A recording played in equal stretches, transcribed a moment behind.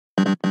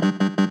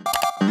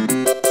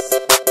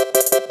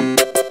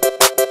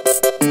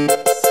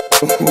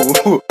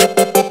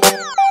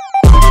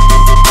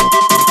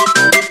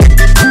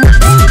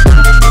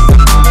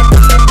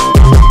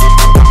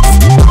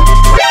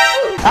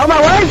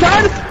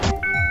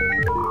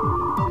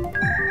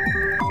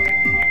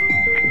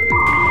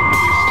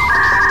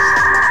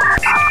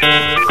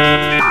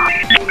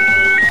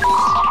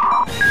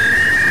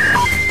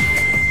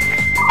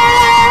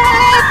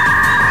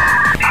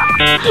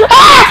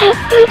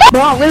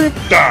Bro, really?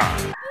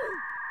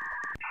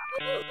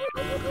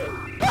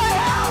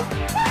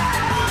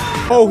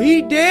 Oh,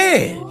 he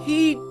dead.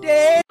 He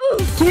dead.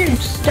 Dude,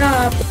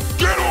 stop.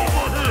 Get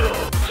over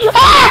here!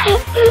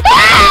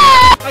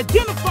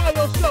 Identify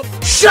yourself.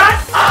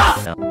 Shut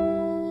up!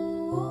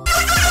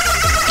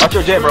 Watch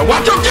your jet, bro.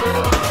 Watch your jet!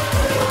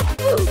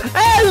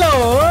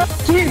 Hello.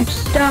 Dude,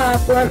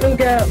 stop. Let me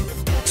go.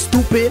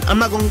 Stupid. I'm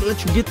not gonna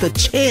let you get the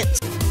chance.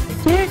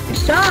 Dude,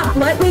 stop.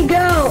 Let me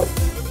go.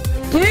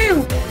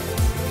 Dude,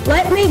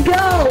 let me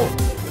go.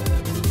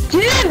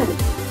 Dude,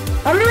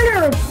 I'm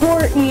gonna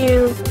report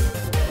you.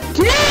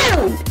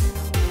 Dude!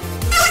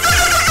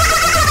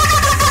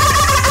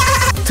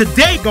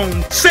 Today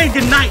gon' say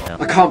goodnight.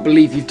 I can't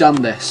believe you've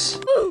done this.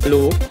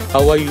 Hello,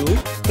 how are you?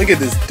 Look at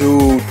this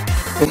dude.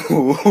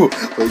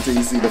 Wait till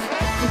you see the.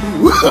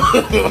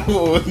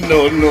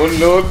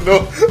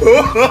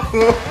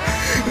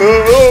 No.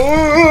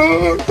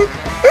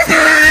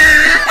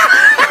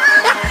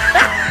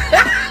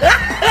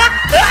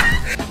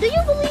 Do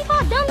you believe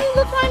how dumb you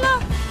look right now?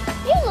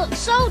 You look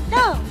so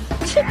dumb.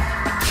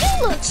 You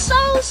look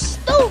so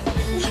stupid.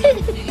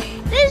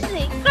 This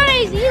is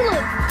crazy. You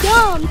look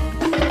dumb.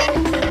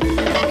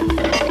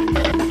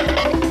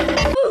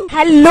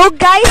 Hello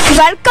guys,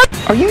 welcome.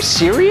 Are you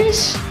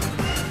serious?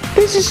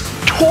 This is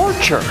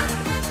torture.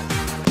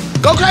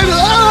 Go crazy!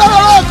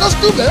 Oh, go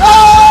stupid!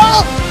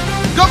 Oh,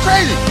 go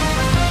crazy!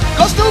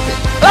 Go stupid!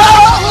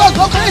 Oh,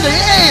 go crazy!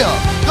 Yeah!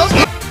 Go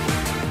stupid!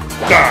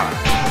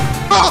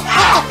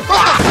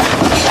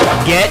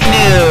 Get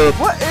NOOB.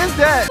 What is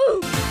that?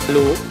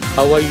 Hello,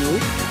 how are you?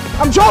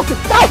 I'm joking!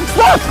 Stop!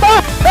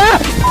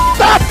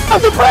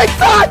 Stop the brake!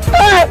 Stop!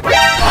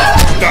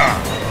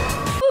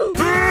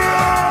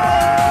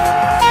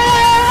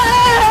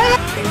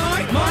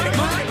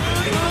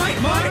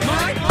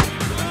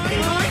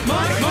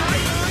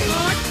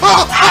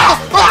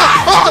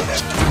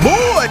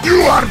 Boy,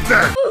 you are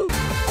dead!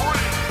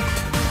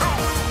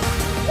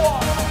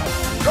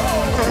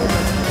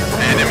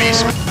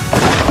 Enemies.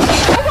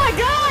 Oh my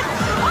god!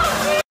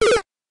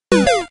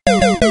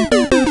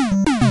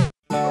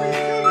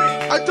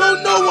 I don't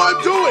know what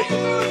I'm doing!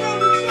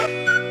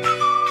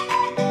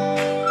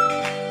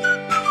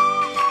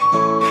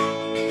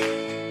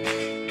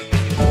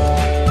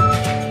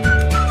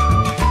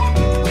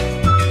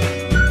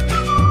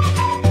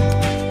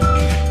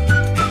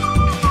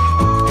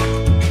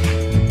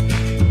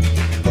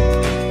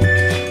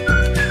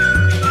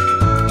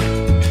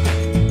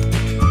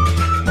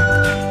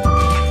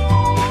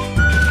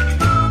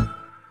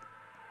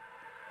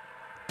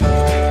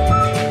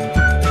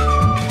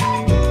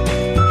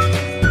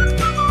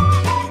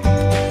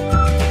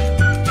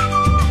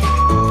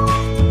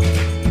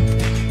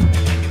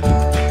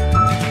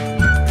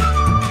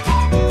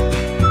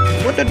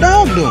 What the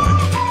dog doing?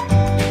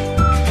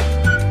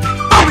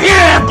 I'm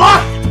here, boy!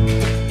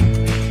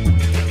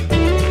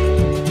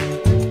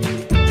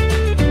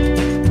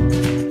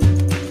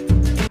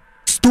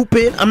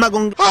 Stupid. I'm not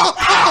gonna.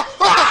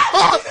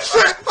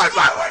 Shit!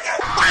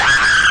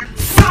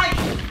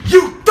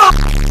 You dumb!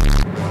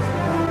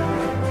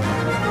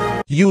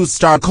 Use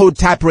star code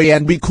Tapparay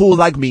and be cool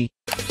like me.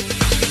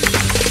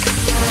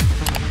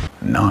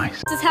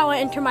 Nice. This is how I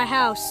enter my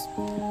house.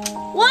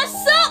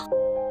 What's up?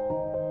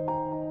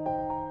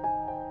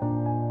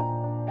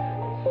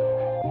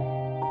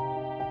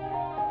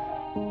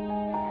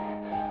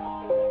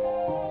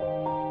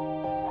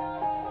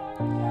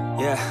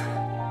 Yeah.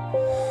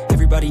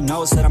 Everybody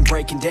knows that I'm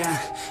breaking down.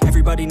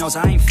 Everybody knows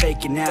I ain't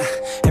faking now.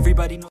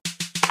 Everybody knows.